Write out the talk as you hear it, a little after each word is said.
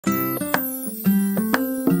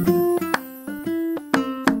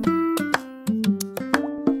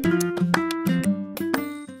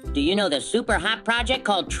know the super hot project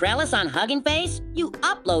called Trellis on Hugging Face? You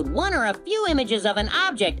upload one or a few images of an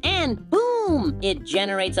object and boom! It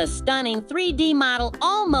generates a stunning 3D model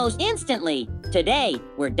almost instantly. Today,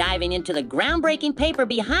 we're diving into the groundbreaking paper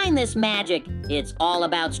behind this magic. It's all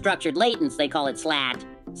about structured latents, they call it SLAT.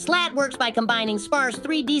 SLAT works by combining sparse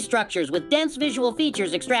 3D structures with dense visual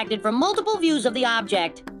features extracted from multiple views of the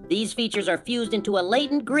object. These features are fused into a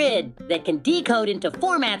latent grid that can decode into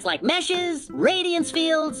formats like meshes, Radiance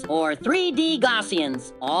Fields, or 3D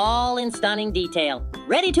Gaussians, all in stunning detail.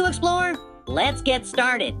 Ready to explore? Let's get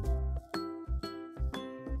started.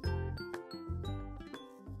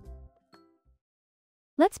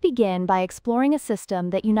 Let's begin by exploring a system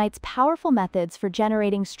that unites powerful methods for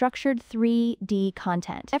generating structured 3D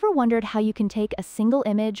content. Ever wondered how you can take a single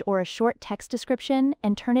image or a short text description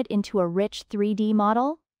and turn it into a rich 3D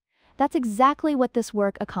model? That's exactly what this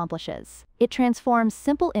work accomplishes. It transforms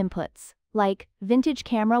simple inputs, like vintage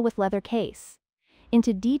camera with leather case,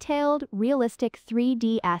 into detailed, realistic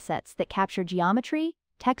 3D assets that capture geometry,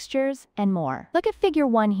 textures, and more. Look at Figure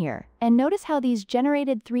 1 here, and notice how these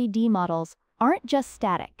generated 3D models aren't just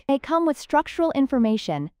static. They come with structural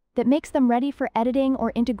information that makes them ready for editing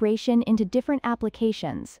or integration into different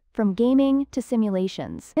applications, from gaming to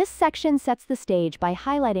simulations. This section sets the stage by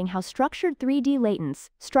highlighting how structured 3D latents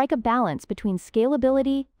strike a balance between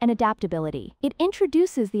scalability and adaptability. It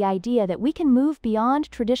introduces the idea that we can move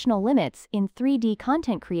beyond traditional limits in 3D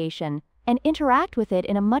content creation and interact with it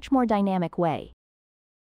in a much more dynamic way.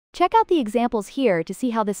 Check out the examples here to see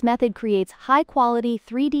how this method creates high-quality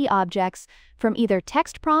 3D objects from either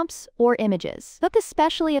text prompts or images. Look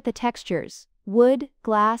especially at the textures. Wood,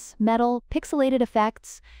 glass, metal, pixelated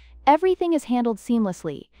effects. Everything is handled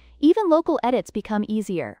seamlessly. Even local edits become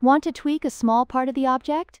easier. Want to tweak a small part of the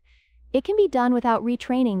object? It can be done without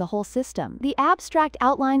retraining the whole system. The abstract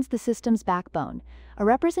outlines the system's backbone, a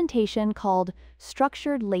representation called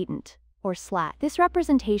structured latent, or SLAT. This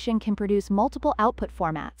representation can produce multiple output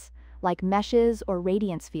formats, like meshes or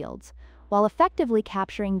radiance fields, while effectively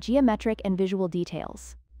capturing geometric and visual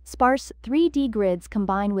details. Sparse 3D grids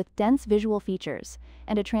combined with dense visual features,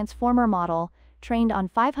 and a transformer model trained on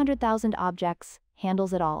 500,000 objects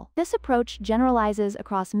handles it all. This approach generalizes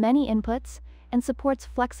across many inputs and supports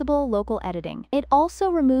flexible local editing. It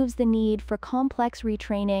also removes the need for complex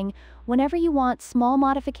retraining whenever you want small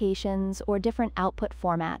modifications or different output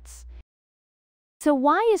formats. So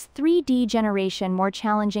why is 3D generation more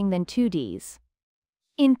challenging than 2Ds?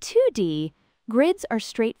 In 2D, grids are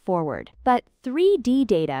straightforward, but 3D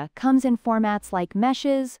data comes in formats like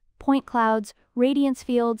meshes, point clouds, radiance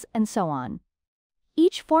fields, and so on.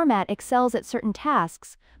 Each format excels at certain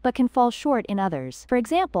tasks, but can fall short in others. For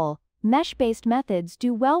example, mesh-based methods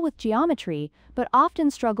do well with geometry, but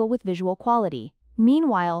often struggle with visual quality.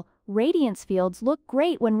 Meanwhile, radiance fields look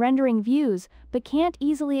great when rendering views, but can't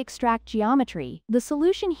easily extract geometry. The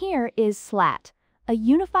solution here is SLAT, a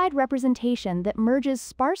unified representation that merges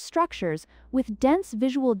sparse structures with dense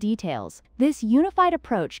visual details. This unified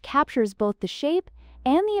approach captures both the shape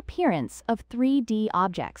and the appearance of 3D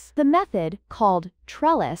objects. The method, called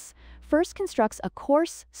Trellis, first constructs a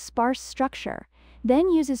coarse, sparse structure,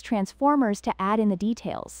 then uses transformers to add in the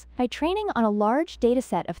details. By training on a large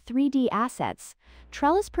dataset of 3D assets,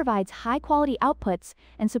 Trellis provides high-quality outputs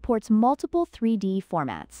and supports multiple 3D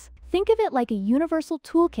formats. Think of it like a universal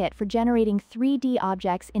toolkit for generating 3D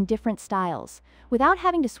objects in different styles, without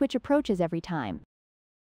having to switch approaches every time.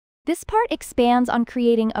 This part expands on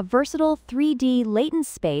creating a versatile 3D latent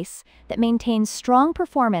space that maintains strong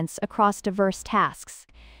performance across diverse tasks.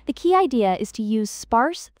 The key idea is to use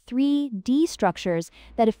sparse 3D structures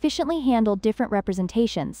that efficiently handle different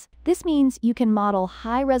representations. This means you can model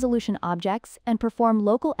high-resolution objects and perform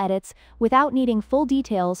local edits without needing full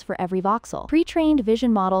details for every voxel. Pre-trained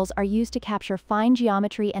vision models are used to capture fine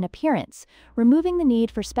geometry and appearance, removing the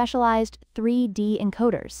need for specialized 3D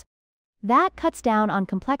encoders. That cuts down on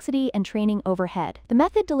complexity and training overhead. The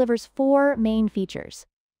method delivers 4 main features: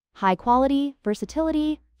 high quality,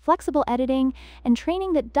 versatility, flexible editing, and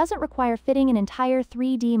training that doesn't require fitting an entire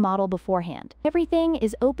 3D model beforehand. Everything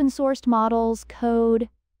is open-sourced models, code,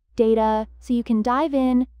 data, so you can dive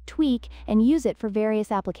in, tweak, and use it for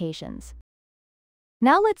various applications.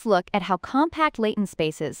 Now let's look at how compact latent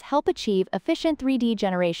spaces help achieve efficient 3D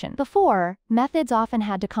generation. Before, methods often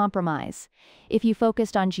had to compromise. If you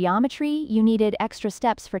focused on geometry, you needed extra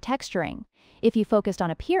steps for texturing. If you focused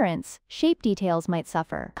on appearance, shape details might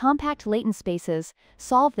suffer. Compact latent spaces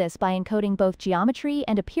solve this by encoding both geometry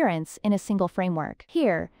and appearance in a single framework.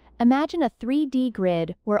 Here, imagine a 3D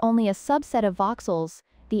grid where only a subset of voxels,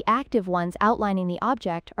 the active ones outlining the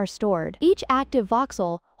object, are stored. Each active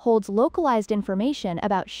voxel holds localized information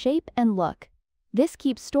about shape and look. This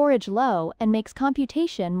keeps storage low and makes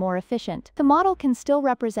computation more efficient. The model can still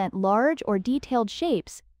represent large or detailed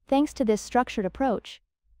shapes thanks to this structured approach.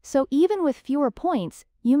 So even with fewer points,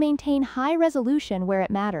 you maintain high resolution where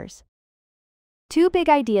it matters. Two big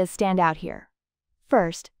ideas stand out here.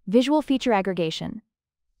 First, visual feature aggregation.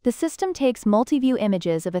 The system takes multiview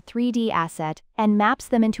images of a 3D asset and maps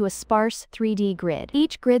them into a sparse 3D grid.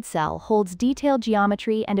 Each grid cell holds detailed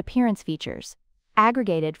geometry and appearance features,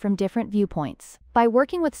 aggregated from different viewpoints. By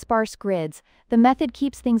working with sparse grids, the method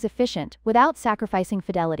keeps things efficient without sacrificing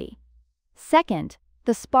fidelity. Second,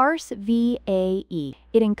 the sparse VAE.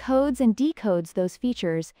 It encodes and decodes those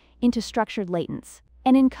features into structured latents.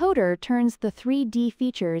 An encoder turns the 3D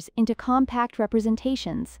features into compact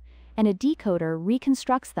representations, and a decoder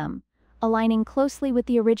reconstructs them, aligning closely with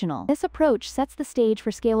the original. This approach sets the stage for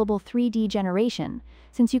scalable 3D generation,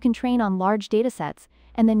 since you can train on large datasets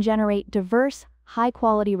and then generate diverse,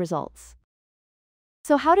 high-quality results.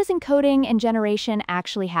 So how does encoding and generation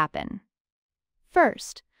actually happen?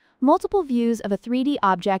 First, multiple views of a 3D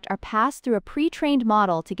object are passed through a pre-trained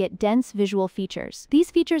model to get dense visual features.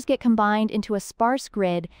 These features get combined into a sparse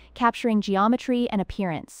grid, capturing geometry and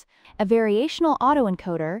appearance. A variational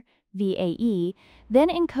autoencoder, VAE, then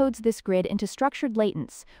encodes this grid into structured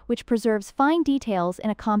latents, which preserves fine details in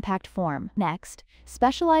a compact form. Next,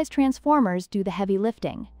 specialized transformers do the heavy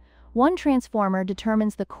lifting. One transformer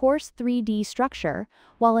determines the coarse 3D structure,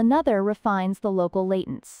 while another refines the local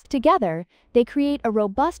latents. Together, they create a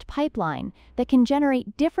robust pipeline that can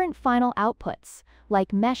generate different final outputs,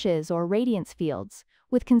 like meshes or radiance fields,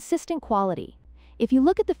 with consistent quality. If you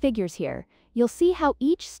look at the figures here, you'll see how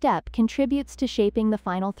each step contributes to shaping the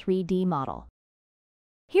final 3D model.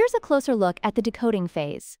 Here's a closer look at the decoding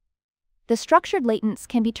phase. The structured latents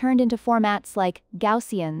can be turned into formats like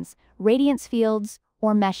Gaussians, Radiance Fields,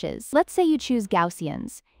 or meshes. Let's say you choose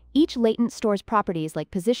Gaussians. Each latent stores properties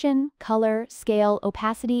like position, color, scale,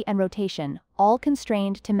 opacity, and rotation, all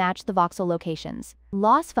constrained to match the voxel locations.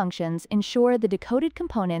 Loss functions ensure the decoded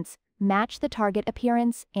components match the target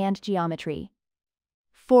appearance and geometry.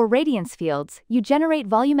 For Radiance Fields, you generate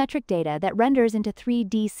volumetric data that renders into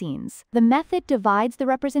 3D scenes. The method divides the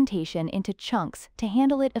representation into chunks to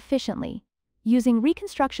handle it efficiently, using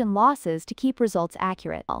reconstruction losses to keep results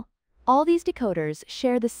accurate. All these decoders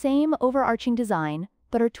share the same overarching design,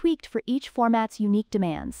 but are tweaked for each format's unique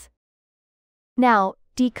demands. Now,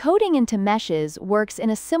 decoding into meshes works in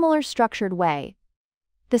a similar structured way.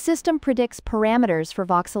 The system predicts parameters for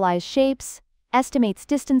voxelized shapes, estimates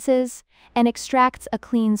distances, and extracts a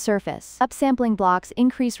clean surface. Upsampling blocks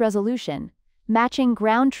increase resolution, matching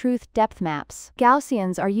ground truth depth maps.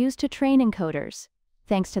 Gaussians are used to train encoders,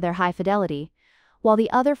 thanks to their high fidelity, while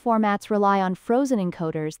the other formats rely on frozen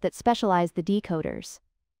encoders that specialize the decoders.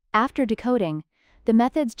 After decoding, the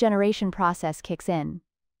method's generation process kicks in.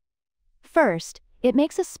 First, it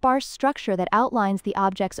makes a sparse structure that outlines the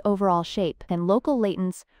object's overall shape, and local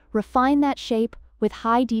latents refine that shape with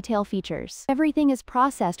high detail features. Everything is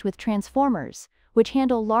processed with transformers, which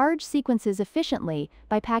handle large sequences efficiently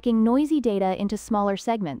by packing noisy data into smaller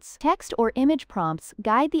segments. Text or image prompts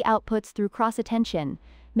guide the outputs through cross-attention,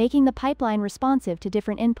 making the pipeline responsive to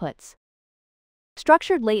different inputs.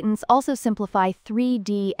 Structured latents also simplify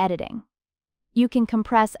 3D editing. You can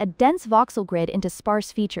compress a dense voxel grid into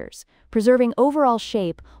sparse features, preserving overall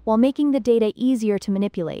shape while making the data easier to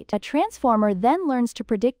manipulate. A transformer then learns to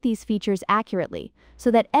predict these features accurately, so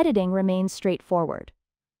that editing remains straightforward.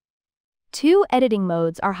 Two editing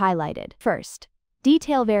modes are highlighted. First,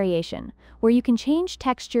 detail variation, where you can change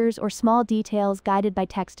textures or small details guided by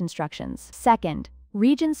text instructions. Second,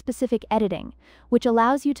 region-specific editing, which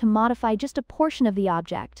allows you to modify just a portion of the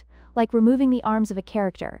object, like removing the arms of a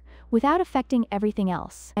character, without affecting everything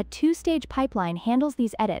else. A two-stage pipeline handles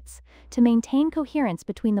these edits to maintain coherence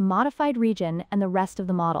between the modified region and the rest of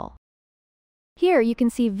the model. Here you can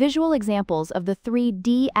see visual examples of the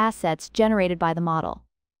 3D assets generated by the model.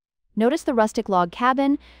 Notice the rustic log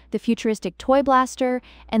cabin, the futuristic toy blaster,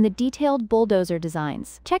 and the detailed bulldozer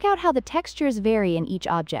designs. Check out how the textures vary in each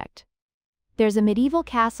object. There's a medieval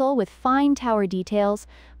castle with fine tower details,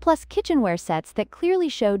 plus kitchenware sets that clearly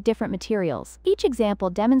show different materials. Each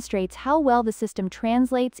example demonstrates how well the system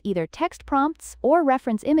translates either text prompts or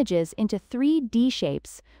reference images into 3D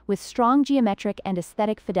shapes with strong geometric and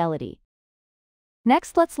aesthetic fidelity.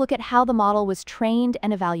 Next, let's look at how the model was trained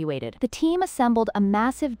and evaluated. The team assembled a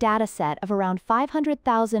massive data set of around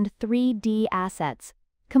 500,000 3D assets,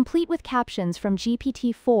 complete with captions from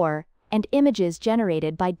GPT-4, and images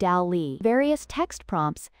generated by DALL-E. Various text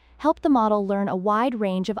prompts help the model learn a wide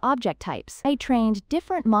range of object types. I trained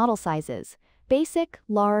different model sizes, basic,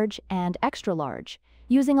 large, and extra large,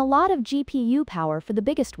 using a lot of GPU power for the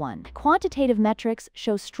biggest one. Quantitative metrics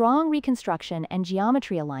show strong reconstruction and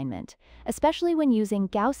geometry alignment, especially when using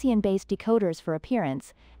Gaussian-based decoders for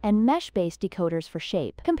appearance and mesh-based decoders for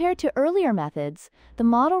shape. Compared to earlier methods, the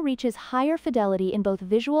model reaches higher fidelity in both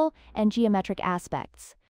visual and geometric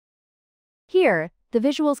aspects. Here, the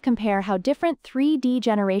visuals compare how different 3D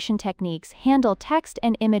generation techniques handle text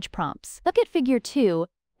and image prompts. Look at Figure 2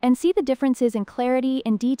 and see the differences in clarity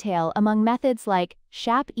and detail among methods like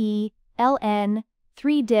SHAP-E, LN,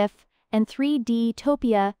 3diff, and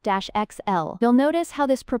 3D-topia-XL. You'll notice how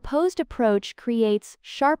this proposed approach creates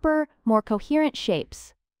sharper, more coherent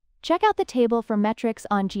shapes. Check out the table for metrics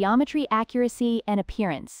on geometry accuracy and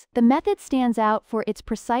appearance. The method stands out for its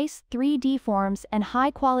precise 3D forms and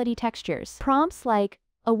high-quality textures. Prompts like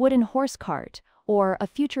a wooden horse cart or a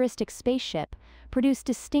futuristic spaceship produce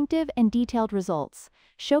distinctive and detailed results,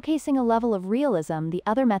 showcasing a level of realism the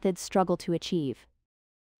other methods struggle to achieve.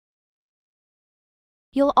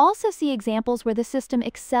 You'll also see examples where the system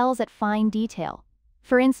excels at fine detail.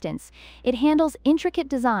 For instance, it handles intricate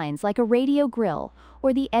designs like a radio grill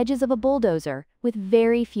or the edges of a bulldozer with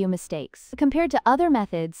very few mistakes. Compared to other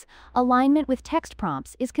methods, alignment with text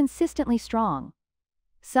prompts is consistently strong.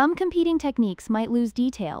 Some competing techniques might lose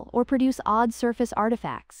detail or produce odd surface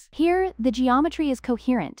artifacts. Here, the geometry is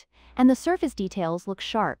coherent, and the surface details look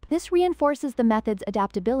sharp. This reinforces the method's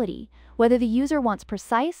adaptability, whether the user wants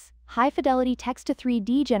precise, high-fidelity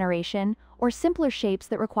text-to-3D generation or simpler shapes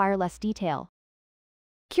that require less detail.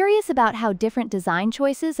 Curious about how different design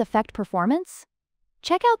choices affect performance?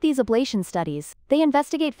 Check out these ablation studies. They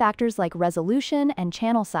investigate factors like resolution and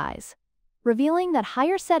channel size, revealing that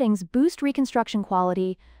higher settings boost reconstruction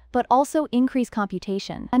quality, but also increase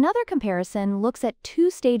computation. Another comparison looks at two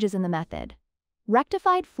stages in the method: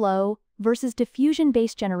 rectified flow versus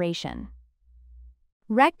diffusion-based generation.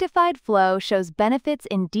 Rectified flow shows benefits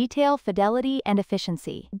in detail, fidelity, and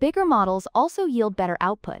efficiency. Bigger models also yield better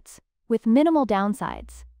outputs, with minimal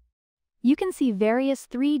downsides. You can see various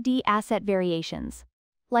 3D asset variations,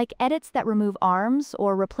 like edits that remove arms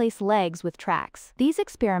or replace legs with tracks. These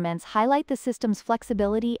experiments highlight the system's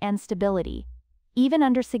flexibility and stability, even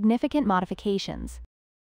under significant modifications.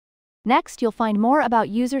 Next, you'll find more about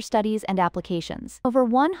user studies and applications. Over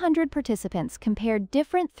 100 participants compared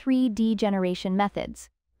different 3D generation methods,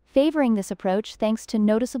 favoring this approach thanks to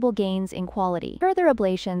noticeable gains in quality. Further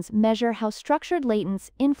ablations measure how structured latents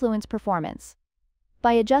influence performance.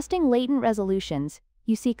 By adjusting latent resolutions,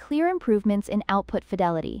 you see clear improvements in output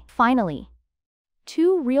fidelity. Finally,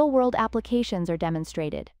 two real-world applications are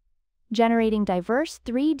demonstrated: generating diverse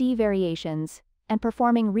 3D variations and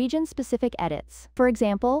performing region-specific edits. For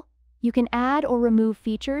example, you can add or remove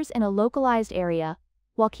features in a localized area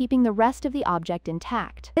while keeping the rest of the object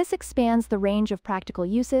intact. This expands the range of practical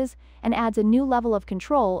uses and adds a new level of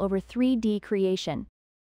control over 3D creation.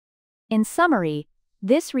 In summary,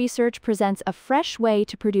 this research presents a fresh way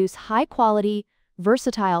to produce high-quality,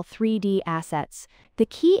 versatile 3D assets. The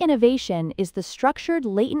key innovation is the structured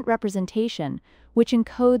latent representation, which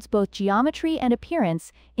encodes both geometry and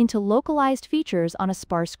appearance into localized features on a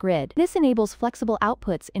sparse grid. This enables flexible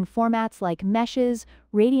outputs in formats like meshes,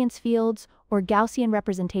 Radiance Fields, or Gaussian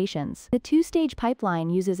representations. The two-stage pipeline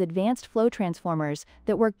uses advanced flow transformers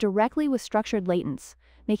that work directly with structured latents,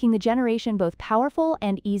 making the generation both powerful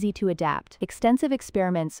and easy to adapt. Extensive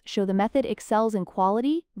experiments show the method excels in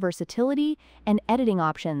quality, versatility, and editing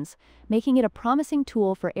options, making it a promising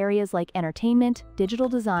tool for areas like entertainment, digital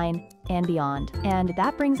design, and beyond. And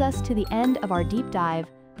that brings us to the end of our deep dive.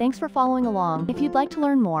 Thanks for following along. If you'd like to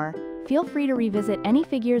learn more, feel free to revisit any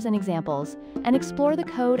figures and examples and explore the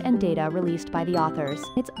code and data released by the authors.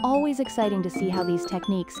 It's always exciting to see how these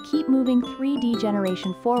techniques keep moving 3D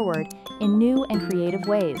generation forward in new and creative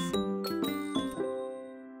ways.